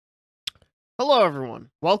Hello,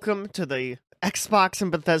 everyone. Welcome to the Xbox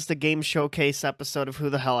and Bethesda Game Showcase episode of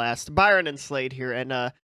Who the Hell Asked. Byron and Slade here,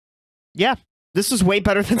 and yeah, this is way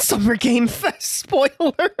better than Summer Game Fest.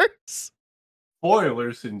 Spoilers.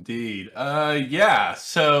 Spoilers indeed. Yeah,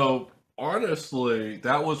 so honestly,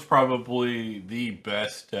 that was probably the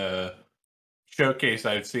best showcase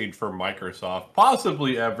I've seen for Microsoft,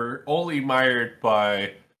 possibly ever, only mired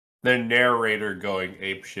by the narrator going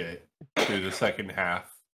apeshit through the second half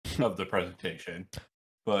of the presentation.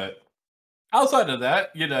 But outside of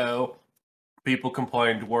that, people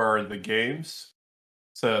complained, where are the games?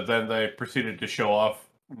 So then they proceeded to show off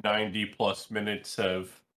 90 plus minutes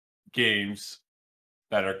of games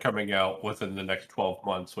that are coming out within the next 12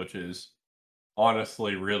 months, which is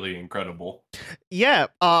honestly really incredible. Yeah,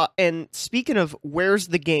 and speaking of where's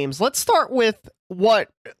the games, let's start with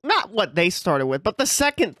not what they started with, but the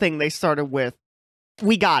second thing they started with.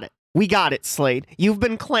 We got it. We got it, Slade. You've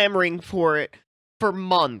been clamoring for it for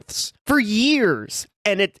months, for years,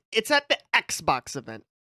 and it's at the Xbox event.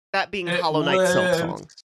 That being Hollow Knight Silksong.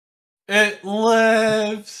 It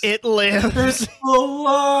lives. It lives. It's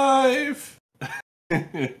alive.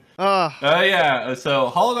 Yeah, so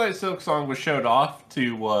Hollow Knight Silksong was showed off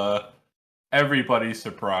to everybody's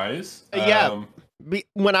surprise.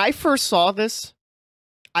 When I first saw this,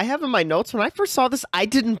 I have in my notes, when I first saw this, I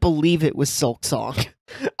didn't believe it was Silksong.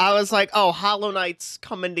 I was like, oh, Hollow Knight's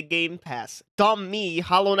coming to Game Pass. Dumb me,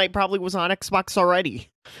 Hollow Knight probably was on Xbox already.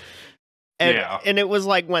 And it was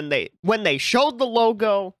like when they showed the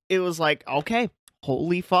logo, it was like, okay,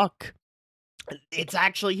 holy fuck. It's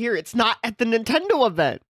actually here. It's not at the Nintendo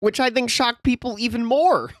event, which I think shocked people even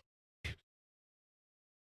more.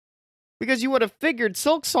 Because you would have figured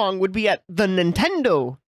Silksong would be at the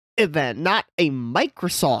Nintendo event, not a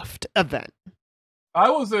Microsoft event. I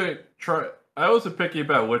wasn't picky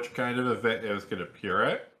about which kind of event it was going to appear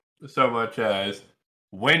at, so much as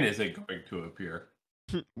when is it going to appear.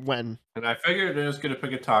 When? And I figured it was going to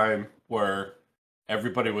pick a time where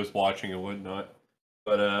everybody was watching and whatnot.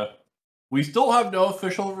 But we still have no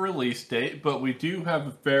official release date, but we do have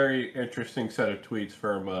a very interesting set of tweets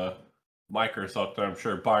from Microsoft that I'm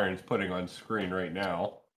sure Byron's putting on screen right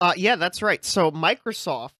now. Yeah, that's right. So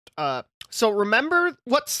Microsoft, so remember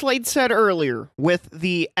what Slade said earlier with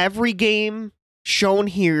the every game shown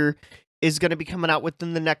here is going to be coming out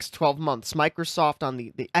within the next 12 months. Microsoft on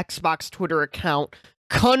the Xbox Twitter account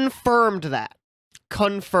confirmed that.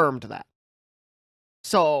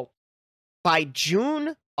 So by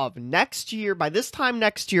June of next year, by this time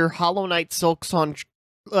next year, Hollow Knight Silksong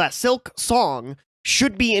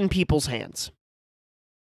should be in people's hands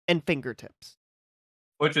and fingertips.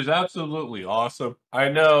 Which is absolutely awesome. I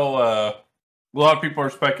know a lot of people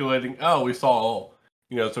are speculating, oh, we saw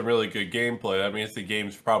some really good gameplay. That means the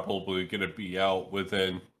game's probably going to be out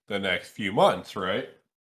within the next few months, right?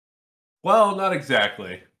 Well, not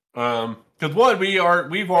exactly. Because one, we've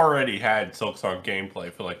already had Silksong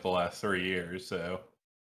gameplay for like the last 3 years, so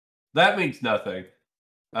that means nothing.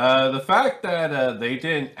 The fact that they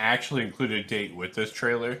didn't actually include a date with this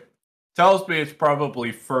trailer tells me it's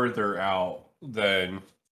probably further out than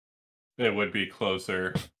it would be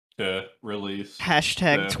closer to release.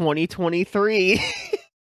 Hashtag 2023.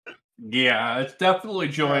 Yeah, it's definitely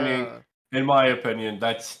joining, in my opinion,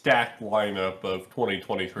 that stacked lineup of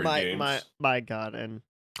 2023 games. My God, and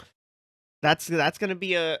that's going to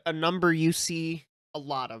be a number you see a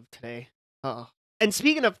lot of today. And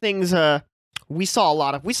speaking of things, we saw a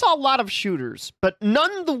lot of shooters, but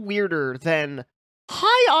none the weirder than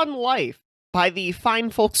High on Life by the fine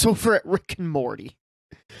folks over at Rick and Morty.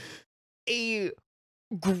 A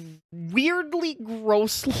weirdly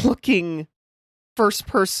gross-looking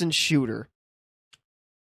first-person shooter.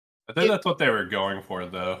 I think that's what they were going for,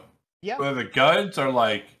 though. Yeah. Where the guns are,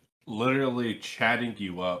 like, literally chatting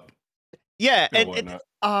you up. Yeah, and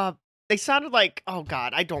they sounded like, oh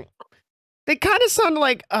god, they kind of sounded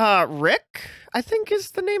like, Rick, I think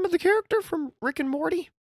is the name of the character from Rick and Morty.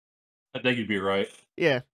 I think you'd be right.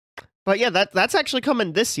 Yeah. But yeah, that's actually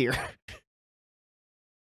coming this year.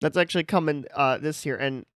 That's actually coming this year.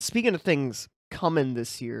 And speaking of things coming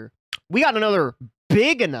this year, we got another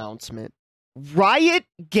big announcement. Riot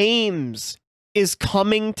Games is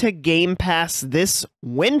coming to Game Pass this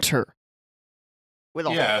winter with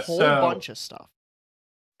a whole bunch of stuff.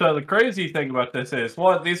 So the crazy thing about this is,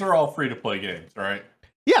 one, these are all free-to-play games, right?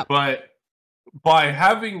 Yeah. But by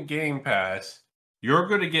having Game Pass, you're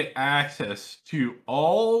going to get access to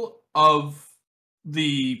all of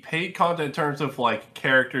the paid content in terms of like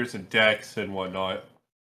characters and decks and whatnot.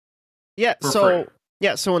 Yeah, so free.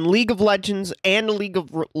 Yeah, so in League of Legends and League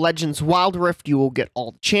of Legends Wild Rift, you will get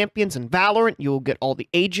all the champions. In Valorant, you will get all the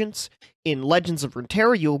agents. In Legends of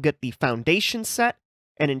Runeterra, you will get the Foundation set.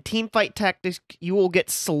 And in Teamfight Tactics, you will get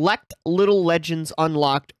select little legends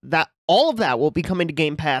unlocked. That all of that will be coming to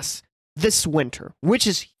Game Pass this winter, which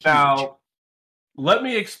is huge. Now, let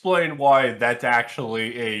me explain why that's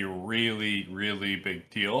actually a really, really big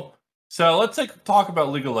deal. So let's talk about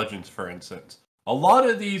League of Legends, for instance. A lot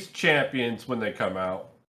of these champions, when they come out,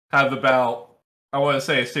 have about, I want to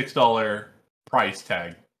say, a $6 price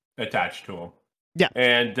tag attached to them. Yeah.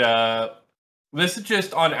 And this is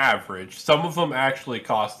just on average. Some of them actually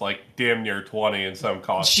cost like damn near 20, and some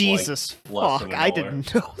cost Jesus like less fuck, than $1. I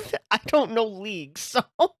didn't know that. I don't know League, so...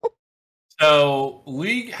 So,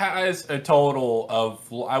 League has a total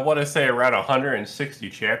of, I want to say, around 160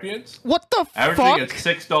 champions. What the Averaging fuck? at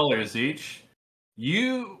 $6 each.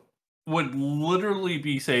 You would literally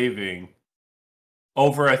be saving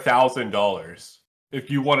over $1,000 if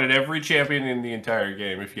you wanted every champion in the entire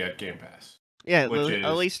game if you had Game Pass. Yeah, which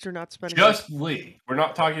at least you're not spending... Just League. We're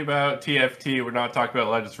not talking about TFT. We're not talking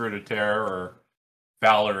about Legends of Runeterra or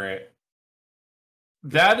Valorant.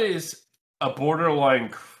 That is a borderline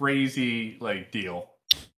crazy deal.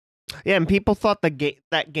 Yeah, and people thought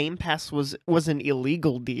that Game Pass was an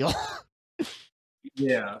illegal deal.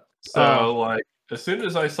 Yeah. So as soon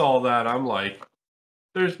as I saw that, I'm like,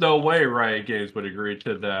 there's no way Riot Games would agree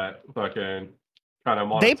to that fucking kind of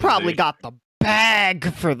monetization. They probably got the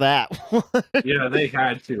bag for that one. Yeah, they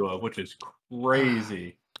had to, which is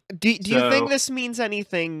crazy. Do you think this means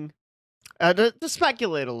anything? To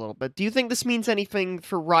speculate a little bit, do you think this means anything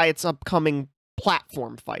for Riot's upcoming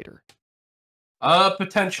platform fighter?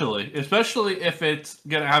 Potentially, especially if it's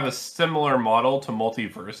gonna have a similar model to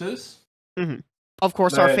Multiverses. Mm-hmm. Of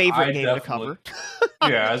course, our favorite game to cover.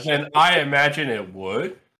 Yeah, and I imagine it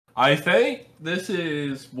would. I think this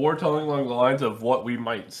is more telling along the lines of what we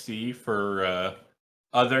might see for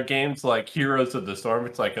other games like Heroes of the Storm.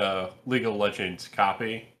 It's like a League of Legends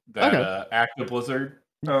copy that Active Blizzard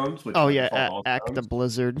owns. Which Active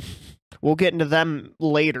Blizzard. We'll get into them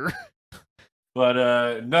later.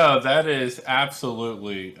 But no, that is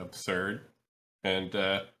absolutely absurd.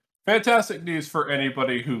 And fantastic news for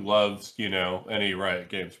anybody who loves, any Riot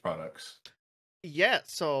Games products. Yeah,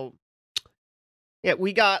 so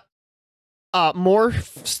we got more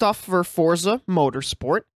stuff for Forza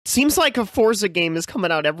Motorsport. Seems like a Forza game is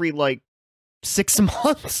coming out every 6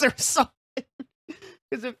 months or something.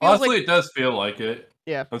 Honestly, it does feel like it.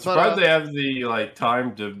 Yeah, I'm surprised they have the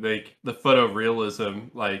time to make the photorealism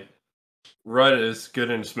run as good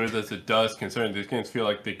and smooth as it does, considering these games feel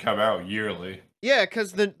like they come out yearly. Yeah,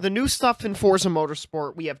 because the new stuff in Forza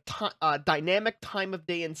Motorsport, we have dynamic time of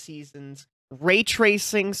day and seasons, ray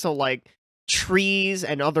tracing, so trees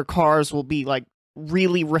and other cars will be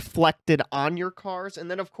really reflected on your cars, and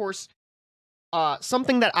then of course,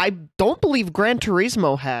 something that I don't believe Gran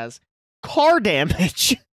Turismo has, car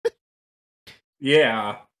damage.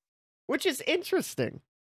 Yeah, which is interesting.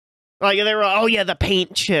 They were the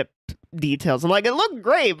paint chip details. I'm it looked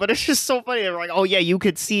great, but it's just so funny. They were oh yeah, you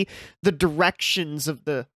could see the directions of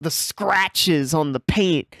the scratches on the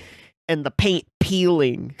paint and the paint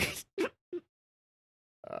peeling.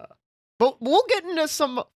 But we'll get into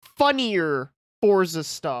some funnier Forza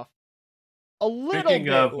stuff a little Speaking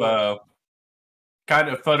bit. of kind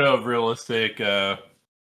of photorealistic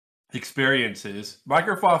experiences,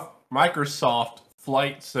 Microsoft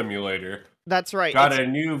Flight Simulator. That's right. Got a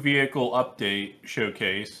new vehicle update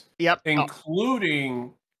showcase. Yep.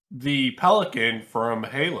 Including the Pelican from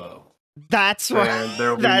Halo. That's right. And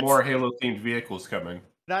there will be more Halo-themed vehicles coming.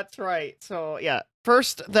 That's right. So, yeah.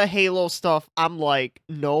 First, the Halo stuff, I'm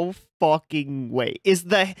no fucking way.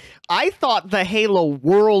 I thought the Halo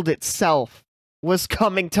world itself was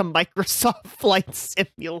coming to Microsoft Flight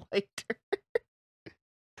Simulator.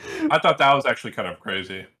 I thought that was actually kind of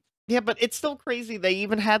crazy. Yeah, but it's still crazy. They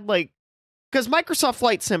even had because Microsoft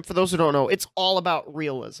Flight Sim, for those who don't know, it's all about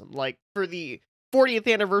realism. For the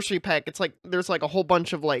 40th anniversary pack, it's there's a whole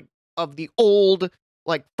bunch of of the old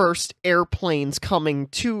first airplanes coming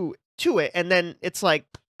to it, and then it's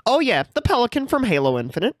oh yeah, the Pelican from Halo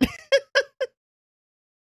Infinite.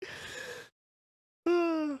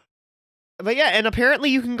 But yeah, and apparently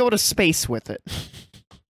you can go to space with it.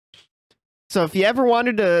 So if you ever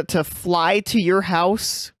wanted to fly to your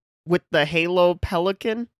house with the Halo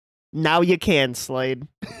Pelican, now you can, Slade.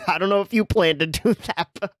 I don't know if you plan to do that,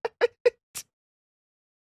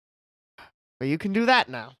 but you can do that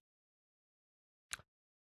now.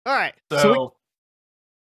 All right. So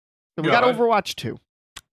we got Overwatch 2.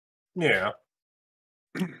 Yeah.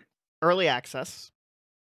 Early access.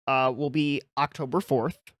 will be October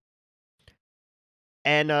 4th.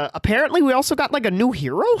 And apparently we also got like a new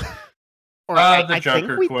hero. Or the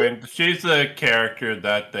Junker Queen. She's a character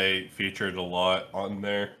that they featured a lot on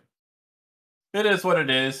there. It is what it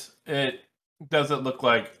is. It doesn't look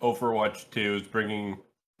like Overwatch 2 is bringing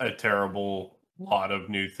a terrible lot of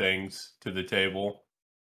new things to the table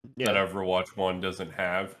that Overwatch 1 doesn't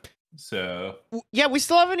have. So yeah, we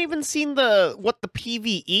still haven't even seen what the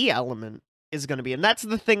PvE element is going to be, and that's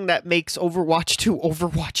the thing that makes Overwatch 2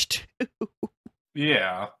 Overwatch 2.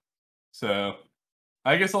 Yeah. So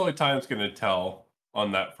I guess only time's going to tell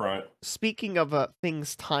on that front. Speaking of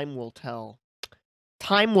things time will tell.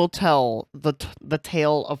 Time will tell the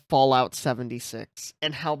tale of Fallout 76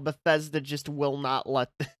 and how Bethesda just will not let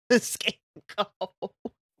this game go.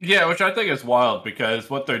 Yeah, which I think is wild because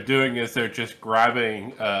what they're doing is they're just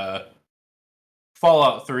grabbing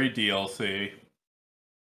Fallout 3 DLC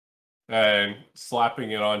and slapping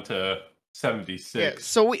it onto 76. Yeah,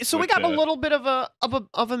 so we got a little bit of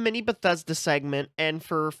a mini Bethesda segment, and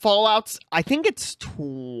for Fallout's, I think it's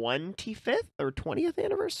 25th or 20th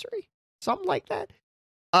anniversary, something like that.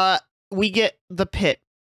 We get the Pit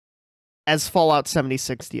as Fallout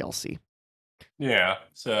 76 DLC. Yeah,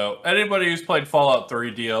 so anybody who's played Fallout 3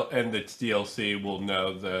 and its DLC will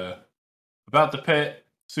know about the Pit.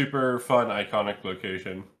 Super fun, iconic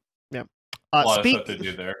location. Yeah, a lot of stuff to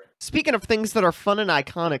do there. Speaking of things that are fun and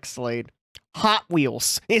iconic, Slade, Hot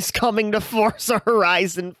Wheels is coming to Forza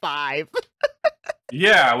Horizon 5.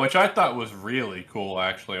 Yeah, which I thought was really cool,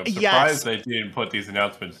 actually. I'm surprised they didn't put these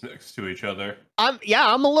announcements next to each other. I'm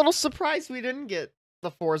a little surprised we didn't get the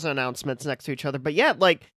Forza announcements next to each other. But yeah,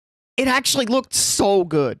 like, it actually looked so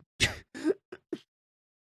good.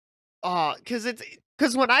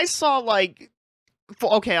 Because when I saw, like,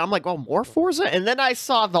 okay, I'm like, oh, more Forza? And then I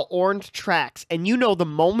saw the orange tracks. And you know, the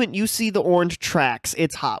moment you see the orange tracks,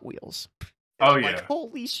 it's Hot Wheels. Oh, yeah. Like,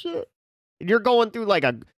 holy shit. And you're going through, like,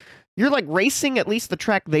 you're, like, racing, at least the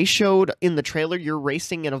track they showed in the trailer, you're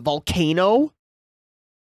racing in a volcano.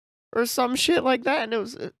 Or some shit like that. And it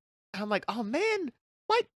was, I'm like, oh, man,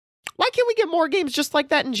 why can't we get more games just like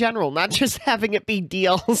that in general? Not just having it be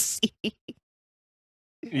DLC.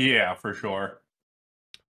 Yeah, for sure.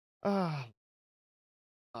 But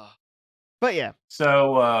yeah.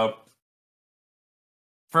 So,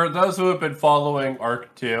 for those who have been following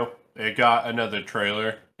Arc 2, it got another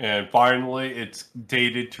trailer, and finally it's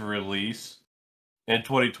dated to release in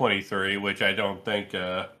 2023, which I don't think,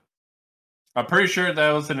 I'm pretty sure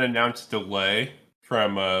that was an announced delay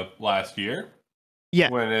from last year. Yeah.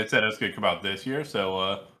 When it said it's going to come out this year,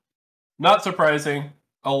 so not surprising.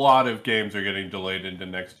 A lot of games are getting delayed into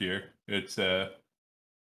next year. It's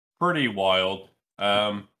pretty wild.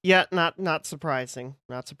 Yeah, not surprising.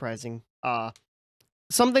 Not surprising.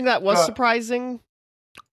 Something that was surprising.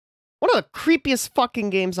 One of the creepiest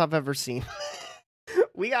fucking games I've ever seen.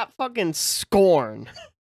 We got fucking Scorn,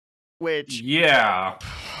 which yeah,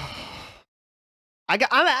 I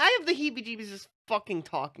have the heebie-jeebies just fucking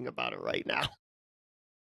talking about it right now.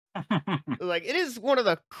 Like, it is one of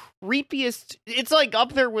the creepiest. It's like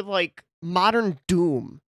up there with like modern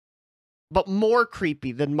Doom, but more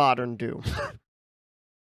creepy than modern Doom.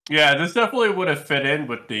 Yeah, this definitely would have fit in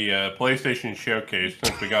with the PlayStation Showcase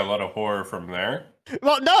since we got a lot of horror from there.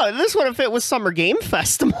 Well, no, this would have fit with Summer Game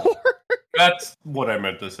Fest more. That's what I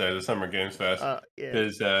meant to say, the Summer Games Fest. Yeah.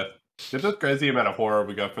 Is it's a crazy amount of horror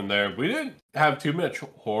we got from there. We didn't have too much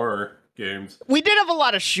horror games. We did have a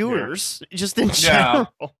lot of shooters, just in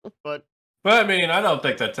general. But I mean, I don't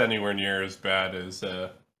think that's anywhere near as bad as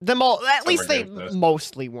them all. At least they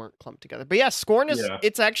mostly weren't clumped together. But yeah, Scorn is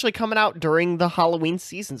it's actually coming out during the Halloween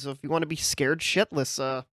season. So if you want to be scared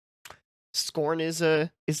shitless, Scorn is the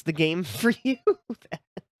game for you.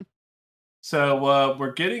 So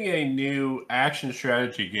we're getting a new action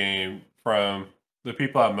strategy game from the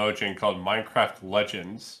people at Mojang called Minecraft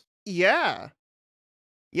Legends. Yeah.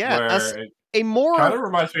 A more kind of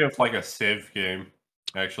reminds me of like a Civ game,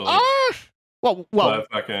 actually. Well,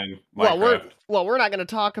 fucking Minecraft. we're not going to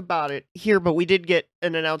talk about it here, but we did get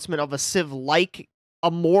an announcement of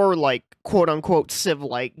a more like quote unquote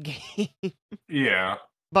Civ-like game. Yeah,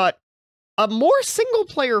 but a more single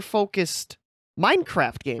player focused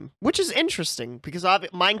Minecraft game, which is interesting because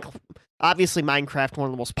obviously Minecraft, one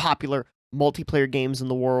of the most popular multiplayer games in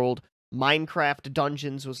the world. Minecraft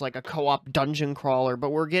Dungeons was like a co-op dungeon crawler, but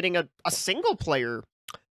we're getting a single player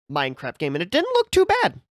Minecraft game, and it didn't look too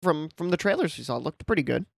bad from the trailers we saw. It looked pretty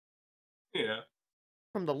good. Yeah.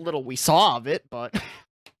 From the little we saw of it, but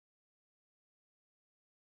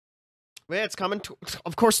yeah, it's coming to,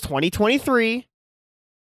 of course, 2023.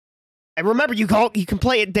 And remember, you can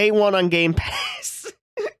play it day one on Game Pass.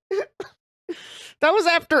 That was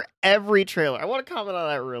after every trailer. I want to comment on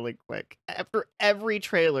that really quick. After every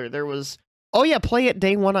trailer, there was, oh yeah, play it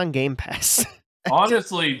day one on Game Pass.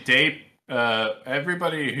 Honestly,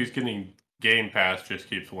 everybody who's getting Game Pass just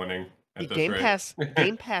keeps winning at this rate.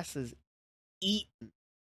 Game Pass is eaten.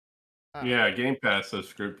 Yeah, Game Pass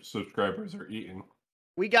subscribers are eating.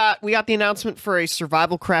 We got the announcement for a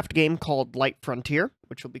survival craft game called Light Frontier,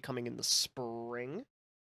 which will be coming in the spring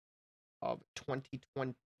of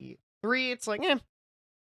 2023. It's like,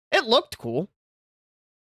 it looked cool.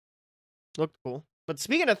 But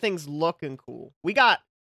speaking of things looking cool, we got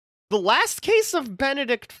The Last Case of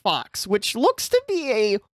Benedict Fox, which looks to be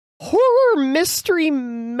a horror mystery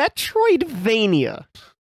Metroidvania.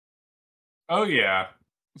 Oh yeah.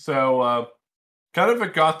 So kind of a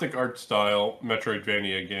gothic art style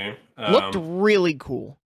Metroidvania game. Looked really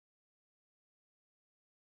cool.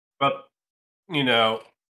 But, you know,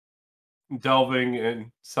 delving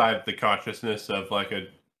inside the consciousness of like a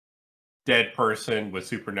dead person with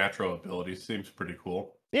supernatural abilities seems pretty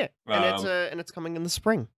cool. Yeah, and it's coming in the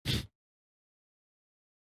spring. It's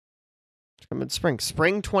coming in spring.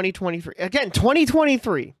 Spring 2023. Again,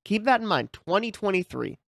 2023. Keep that in mind.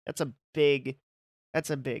 2023. That's a big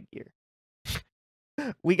year.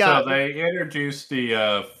 So they introduced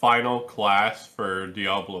the final class for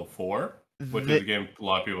Diablo 4, which is a game a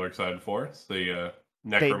lot of people are excited for. It's the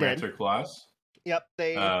Necromancer class. Yep,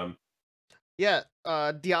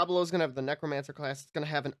 Diablo's gonna have the Necromancer class. It's gonna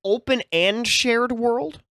have an open and shared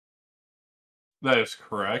world. That is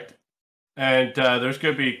correct. And there's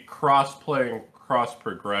gonna be cross-play and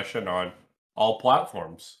cross-progression on all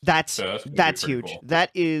platforms. That's huge. Cool.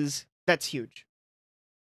 That's huge.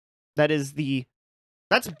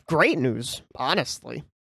 That's great news, honestly.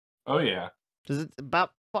 Oh yeah. Because it's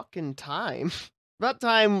about fucking time. About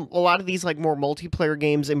time a lot of these like more multiplayer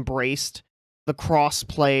games embraced the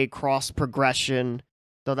cross-play, cross-progression.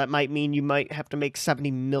 Though that might mean you might have to make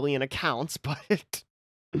 70 million accounts, but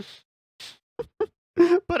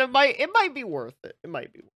but it might be worth it. It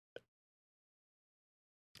might be worth it.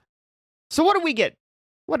 So what do we get?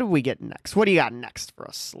 What do we get next? What do you got next for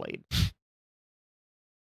us, Slade?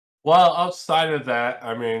 Well, outside of that,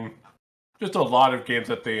 I mean, just a lot of games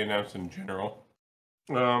that they announced in general.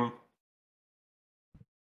 The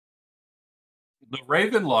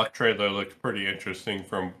Ravenlock trailer looked pretty interesting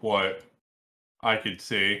from what I could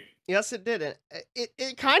see. Yes, it did.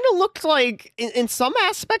 It kind of looked like, in some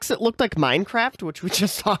aspects, it looked like Minecraft, which we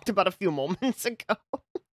just talked about a few moments ago.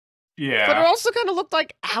 Yeah. But it also kind of looked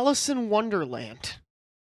like Alice in Wonderland.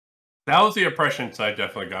 That was the impressions I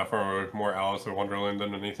definitely got from it, more Alice in Wonderland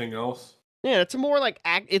than anything else. Yeah, it's a more like,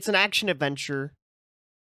 it's an action-adventure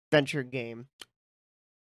game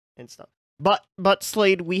and stuff. But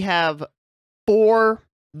Slade, we have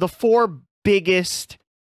the four biggest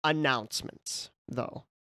announcements, though.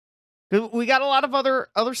 We got a lot of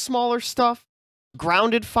other smaller stuff.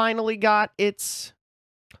 Grounded finally got its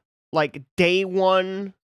like day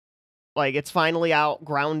one, like it's finally out.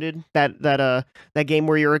 Grounded, that game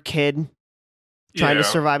where you're a kid trying to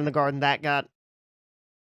survive in the garden. That got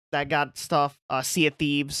stuff. Sea of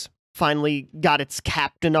Thieves finally got its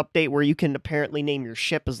captain update where you can apparently name your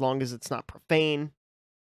ship as long as it's not profane.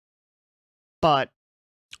 But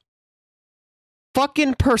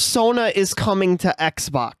fucking Persona is coming to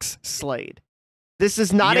Xbox, Slade. This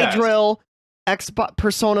is not a drill.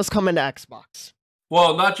 Persona's coming to Xbox.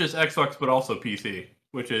 Well, not just Xbox, but also PC,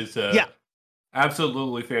 which is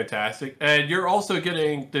absolutely fantastic. And you're also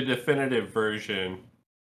getting the definitive version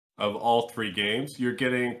of all three games. You're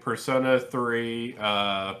getting Persona 3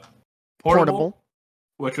 Portable,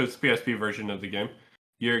 which was the PSP version of the game.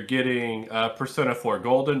 You're getting Persona 4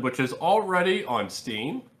 Golden, which is already on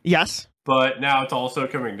Steam. Yes. But now it's also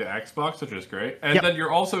coming to Xbox, which is great. And then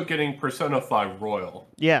you're also getting Persona 5 Royal.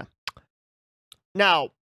 Yeah.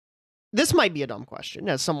 Now, this might be a dumb question,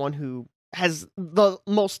 as someone who has the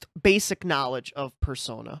most basic knowledge of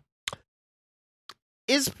Persona.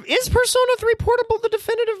 Is Persona 3 Portable the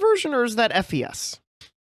definitive version, or is that FES?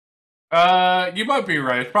 You might be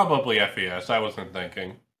right. It's probably FES. I wasn't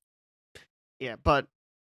thinking. Yeah, but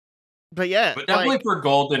yeah. But definitely for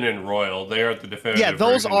Golden and Royal, they are the definitive. Yeah,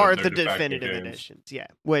 those are the definitive editions. Yeah,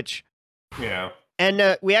 which. Yeah.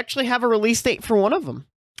 And we actually have a release date for one of them,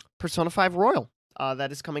 Persona 5 Royal.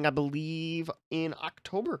 That is coming, I believe, in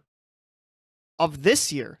October of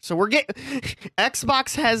this year. So we're getting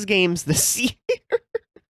Xbox has games this year.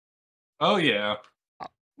 Oh yeah.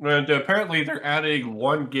 And apparently they're adding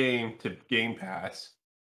one game to Game Pass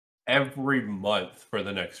every month for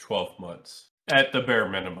the next 12 months at the bare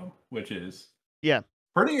minimum, which is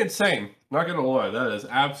pretty insane. Not gonna lie, that is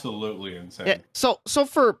absolutely insane. Yeah. So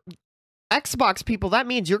for Xbox people, that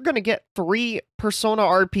means you're going to get 3 Persona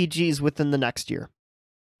RPGs within the next year,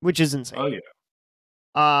 which is insane. Oh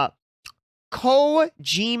yeah.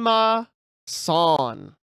 Kojima-san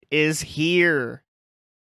is here.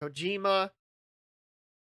 Kojima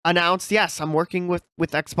announced, yes, I'm working with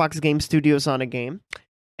Xbox Game Studios on a game.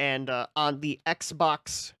 And on the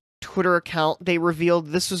Xbox Twitter account, they revealed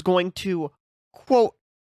this was going to, quote,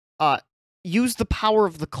 use the power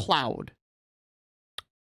of the cloud.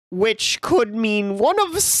 Which could mean one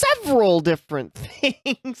of several different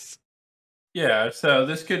things. Yeah, so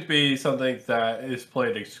this could be something that is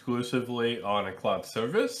played exclusively on a cloud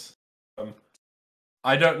service.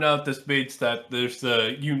 I don't know if this means that there's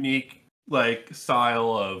a unique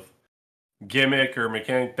style of gimmick or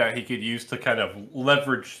mechanic that he could use to kind of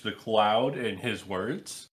leverage the cloud, in his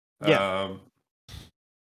words. Yeah.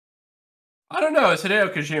 I don't know. It's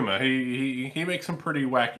Hideo Kojima. He makes some pretty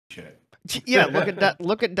wacky shit. Yeah, look at that.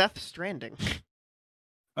 Look at Death Stranding.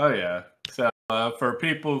 Oh yeah. So for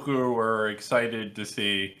people who are excited to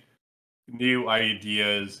see new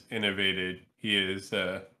ideas innovated, he is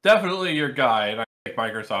definitely your guy, and I think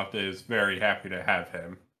Microsoft is very happy to have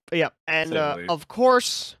him. Yeah, and of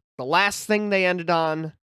course, the last thing they ended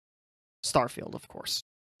on, Starfield. Of course,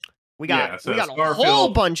 we got a whole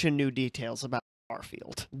bunch of new details about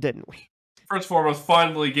Starfield, didn't we? First and foremost,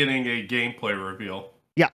 finally getting a gameplay reveal.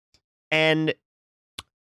 Yeah, and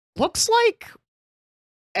looks like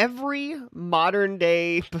every modern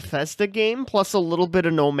day Bethesda game plus a little bit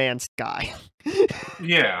of No Man's Sky.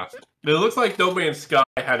 Yeah, it looks like No Man's Sky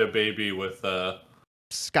had a baby with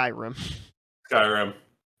Skyrim,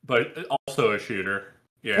 but also a shooter.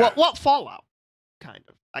 Yeah. What Fallout, kind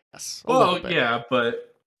of, I guess. Well, yeah,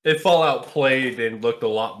 but if Fallout played and looked a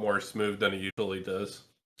lot more smooth than it usually does.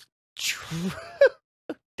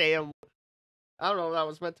 Damn. I don't know if that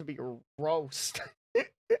was meant to be a roast.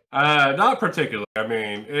 Not particularly. I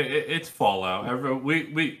mean, it's Fallout.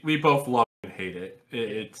 We both love and hate it.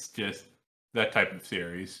 It's just that type of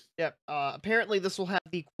series. Yep. Apparently, this will have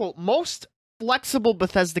the quote most flexible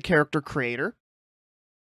Bethesda character creator.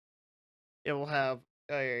 It will have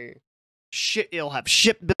it'll have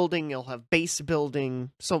ship building. It'll have base building.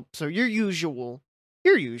 So your usual.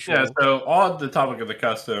 Yeah. So on the topic of the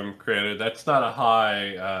custom creator, that's not a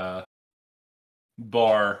high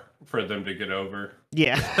bar for them to get over.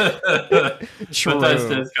 Yeah. True.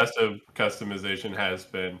 Bethesda's customization has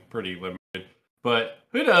been pretty limited. But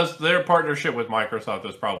who knows? Their partnership with Microsoft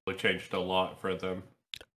has probably changed a lot for them.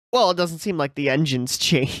 Well, it doesn't seem like the engine's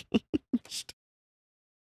changed.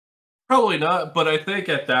 Probably not, but I think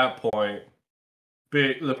at that point,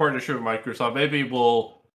 the partnership with Microsoft maybe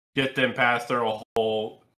will get them past their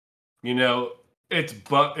whole, it's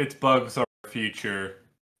bugs are future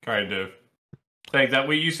kind of thing that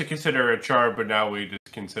we used to consider a charm, but now we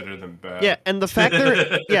just consider them bad. Yeah, and the fact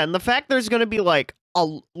there's going to be I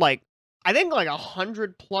think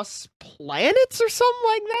 100+ planets or something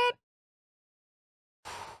like that.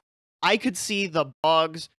 I could see the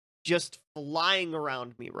bugs just flying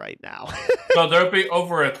around me right now. So there'll be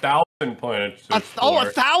over 1,000 planets.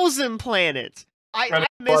 1,000 planets! I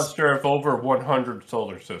cluster of over 100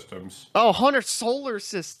 solar systems. Oh, 100 solar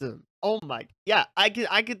system. Oh my, yeah, I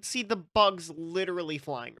could see the bugs literally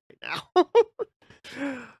flying right now.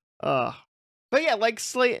 But yeah,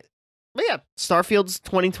 Slade. But yeah, Starfield's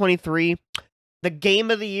 2023. The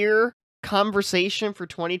game of the year conversation for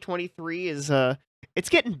 2023 is it's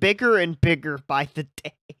getting bigger and bigger by the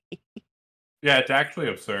day. Yeah, it's actually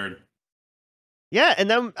absurd. Yeah,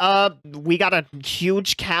 and then we got a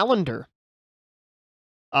huge calendar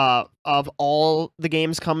of all the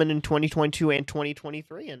games coming in 2022 and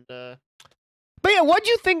 2023, and but yeah, what'd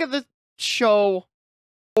you think of the show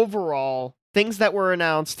overall? Things that were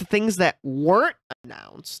announced, things that weren't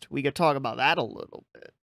announced. We could talk about that a little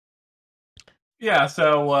bit. Yeah,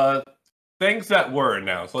 so things that were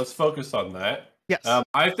announced. Let's focus on that. Yes.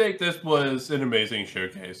 I think this was an amazing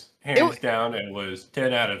showcase. Hands down, it was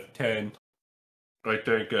 10 out of 10. I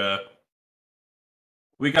think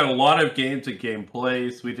we got a lot of games and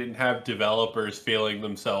gameplays. We didn't have developers feeling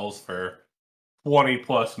themselves for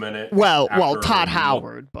 20+ minutes. Well, Todd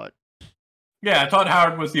Howard, but... Yeah, Todd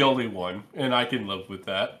Howard was the only one, and I can live with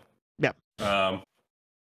that. Yeah.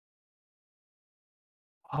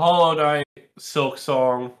 Hollow Knight,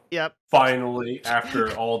 Silksong. Yep. Finally,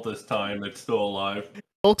 after all this time, it's still alive.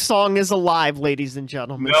 Silksong is alive, ladies and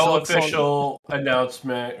gentlemen. No official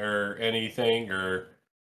announcement or anything, or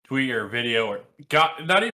tweet or video, or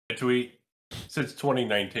not even a tweet since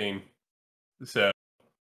 2019. So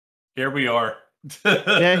here we are.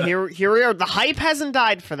 Yeah, here we are. The hype hasn't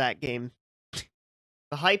died for that game.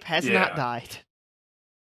 The hype has not died.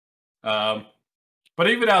 But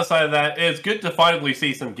even outside of that, it's good to finally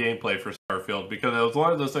see some gameplay for Starfield, because it was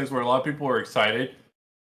one of those things where a lot of people were excited.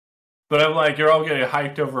 But I'm like, you're all getting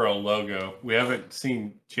hyped over a logo. We haven't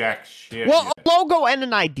seen jack shit Well, yet. a logo and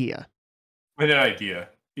an idea. And an idea,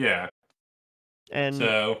 yeah. And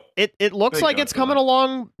so it looks like it's coming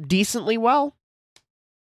along decently well.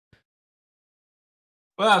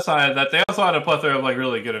 But outside of that, they also had a plethora of like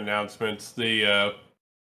really good announcements. We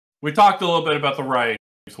talked a little bit about the Riot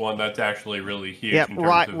Games one. That's actually really huge. Yep, in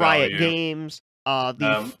terms of Riot value. Games.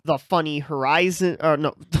 The funny Horizon, or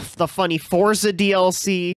no, the funny Forza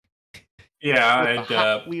DLC. Yeah, and and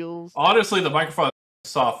Hot Wheels. Honestly, the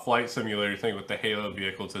Microsoft Flight Simulator thing with the Halo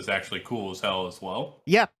vehicles is actually cool as hell as well.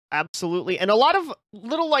 Yeah, absolutely, and a lot of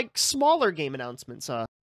little like smaller game announcements.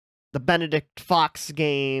 The Benedict Fox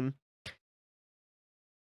game.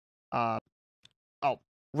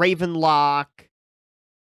 Ravenlock.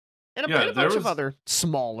 And a bunch of other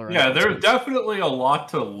smaller. Yeah, there's definitely a lot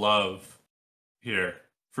to love here,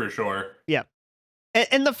 for sure. Yeah.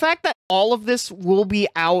 And the fact that all of this will be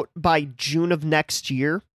out by June of next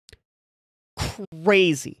year,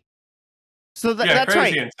 crazy. So that's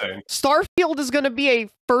crazy, right. Insane. Starfield is going to be a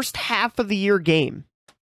first half of the year game.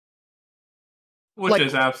 Which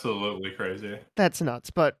is absolutely crazy. That's nuts.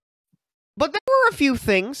 But there were a few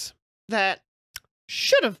things that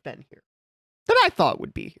should have been here that I thought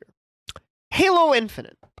would be here. Halo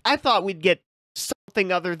Infinite. I thought we'd get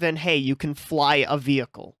something other than, hey, you can fly a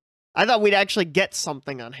vehicle. I thought we'd actually get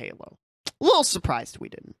something on Halo. A little surprised we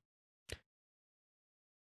didn't.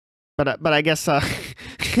 But I guess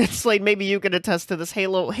Slade, maybe you can attest to this.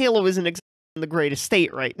 Halo isn't exactly in the greatest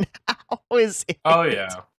state right now, is it? Oh yeah,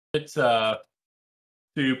 it's to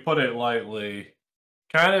put it lightly,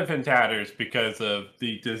 kind of in tatters because of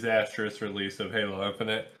the disastrous release of Halo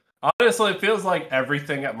Infinite. Honestly, it feels like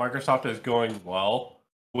everything at Microsoft is going well,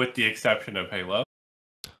 with the exception of Halo,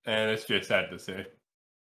 and it's just sad to see.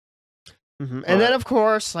 Mm-hmm. And then, of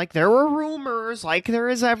course, like there were rumors, like there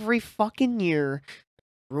is every fucking year,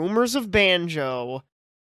 rumors of Banjo,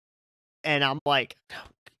 and I'm like,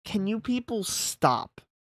 can you people stop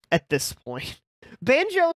at this point?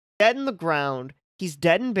 Banjo's dead in the ground. He's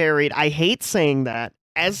dead and buried. I hate saying that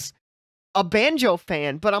as a Banjo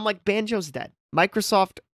fan, but I'm like, Banjo's dead.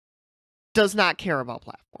 Microsoft does not care about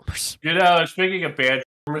platformers. You know, speaking of Banjo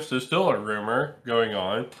rumors, there's still a rumor going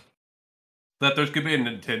on that there's going to be a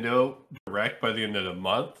Nintendo Direct by the end of the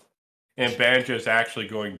month, and Banjo's actually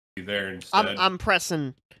going to be there instead. I'm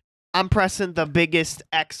pressing the biggest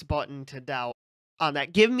X button to doubt on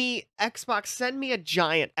that. Give me Xbox, send me a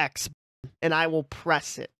giant X button, and I will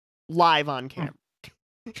press it live on camera.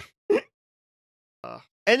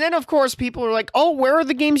 And then, of course, people are like, "Oh, where are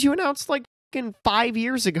the games you announced like 5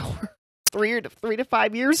 years ago, 3 to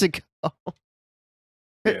 5 years ago?"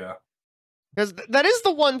 Yeah, because that is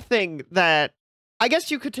the one thing that I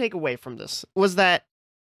guess you could take away from this, was that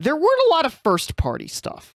there weren't a lot of first-party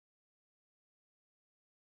stuff.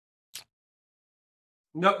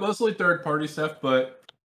 No, mostly third-party stuff, but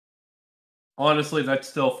honestly, that's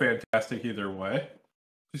still fantastic either way.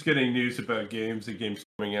 Just getting news about games and games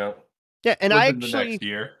coming out. Yeah, and the next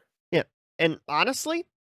year. Yeah, and honestly,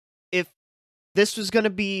 if this was going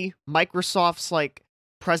to be Microsoft's like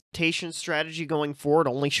presentation strategy going forward,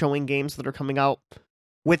 only showing games that are coming out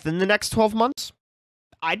within the next 12 months,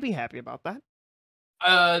 I'd be happy about that.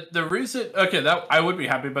 The reason, that I would be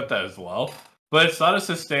happy about that as well, but it's not a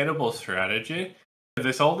sustainable strategy.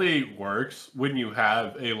 This only works when you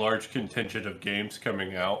have a large contingent of games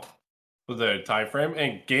coming out with a time frame,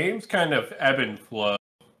 and games kind of ebb and flow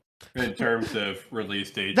in terms of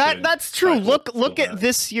release dates. That's true. Look at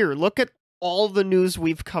this year. Look at all the news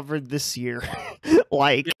we've covered this year.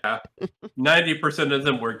 Like 90% of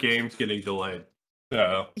them were games getting delayed.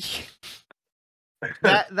 So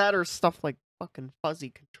that or stuff like fucking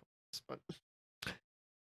fuzzy controls. But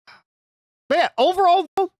yeah, overall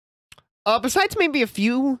though, besides maybe a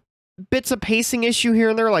few bits of pacing issue here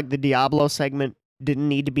and there, like the Diablo segment didn't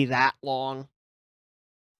need to be that long.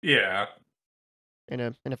 Yeah.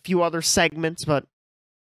 And a few other segments, but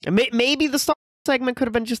maybe the Star segment could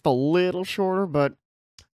have been just a little shorter, but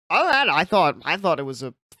other than that, I thought it was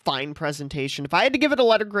a fine presentation. If I had to give it a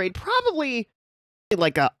letter grade, probably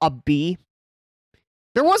like a B.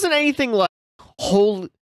 There wasn't anything like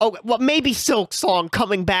maybe Silksong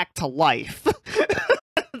coming back to life.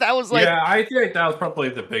 That was like, yeah, I think that was probably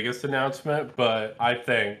the biggest announcement, but I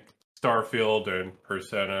think Starfield and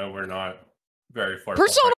Persona were not very far.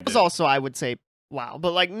 Persona was also, I would say, wow,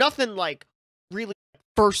 but like nothing like really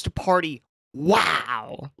first party.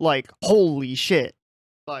 Wow, like holy shit.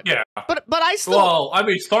 But yeah, but I still. Well, I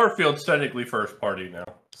mean, Starfield's technically first party now,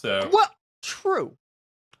 So Well, true,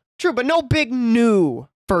 but no big new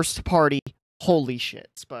first party holy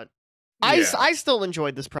shits. But I still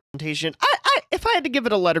enjoyed this presentation. I if I had to give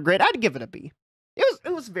it a letter grade, I'd give it a B.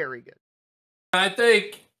 It was very good. I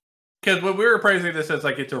think because when we were praising this as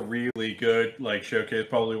like it's a really good like showcase,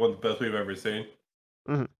 probably one of the best we've ever seen.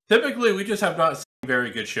 Mm-hmm. Typically, we just have not seen very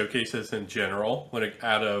good showcases in general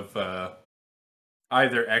out of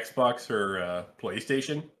either Xbox or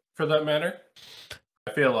PlayStation, for that matter.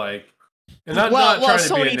 I feel like, and not trying to be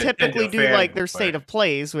Sony a typically Nintendo do like their fanboy. state of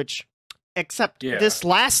plays, which except this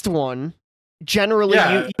last one, generally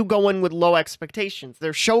you go in with low expectations.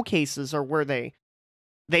 Their showcases are where they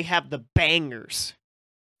have the bangers.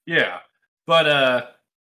 Yeah, but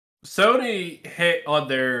Sony hit on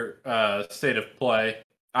their state of play.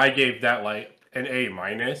 I gave that like an A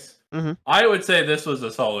minus. Mm-hmm. I would say this was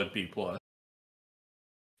a solid B plus.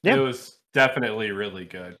 Yeah. It was definitely really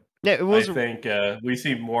good. Yeah, it was. I think we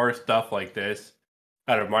see more stuff like this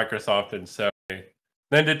out of Microsoft and Sony.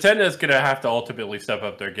 Then Nintendo's gonna have to ultimately step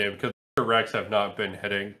up their game because the Directs have not been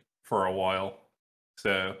hitting for a while.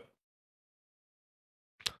 So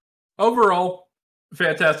overall,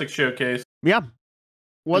 fantastic showcase. Yeah,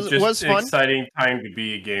 was fun. Exciting time to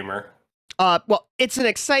be a gamer. Well, it's an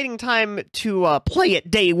exciting time to play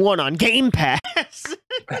it day one on Game Pass.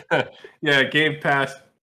 Yeah, Game Pass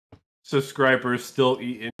subscribers still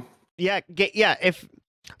eating. Yeah. If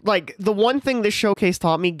like the one thing this showcase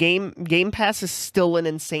taught me, Game Pass is still an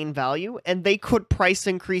insane value, and they could price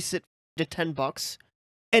increase it to $10,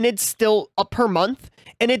 and it's still per month,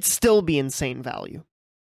 and it'd still be insane value.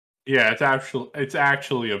 Yeah, it's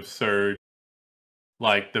actually absurd.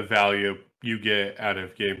 Like the value you get out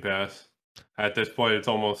of Game Pass. At this point, it's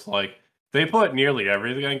almost like they put nearly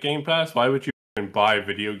everything on Game Pass. Why would you even buy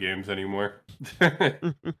video games anymore?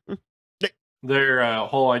 Their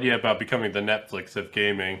whole idea about becoming the Netflix of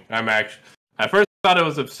gaming. I first thought it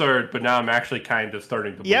was absurd, but now I'm actually kind of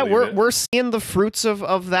starting to believe it. We're seeing the fruits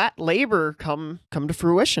of that labor come to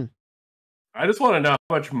fruition. I just want to know how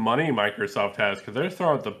much money Microsoft has, because they're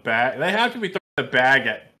throwing the bag. They have to be throwing the bag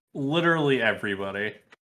at literally everybody.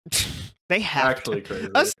 They have actually to.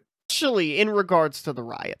 Crazy. Especially in regards to the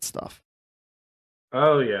Riot stuff.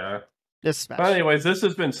 Oh yeah. Especially. But anyways, this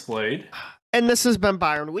has been Slade. And this has been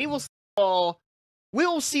Byron. We will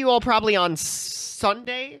see you all probably on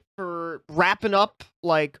Sunday for wrapping up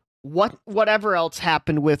like whatever else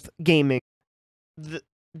happened with gaming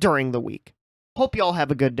during the week. Hope you all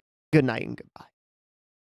have a good day. Good night and goodbye.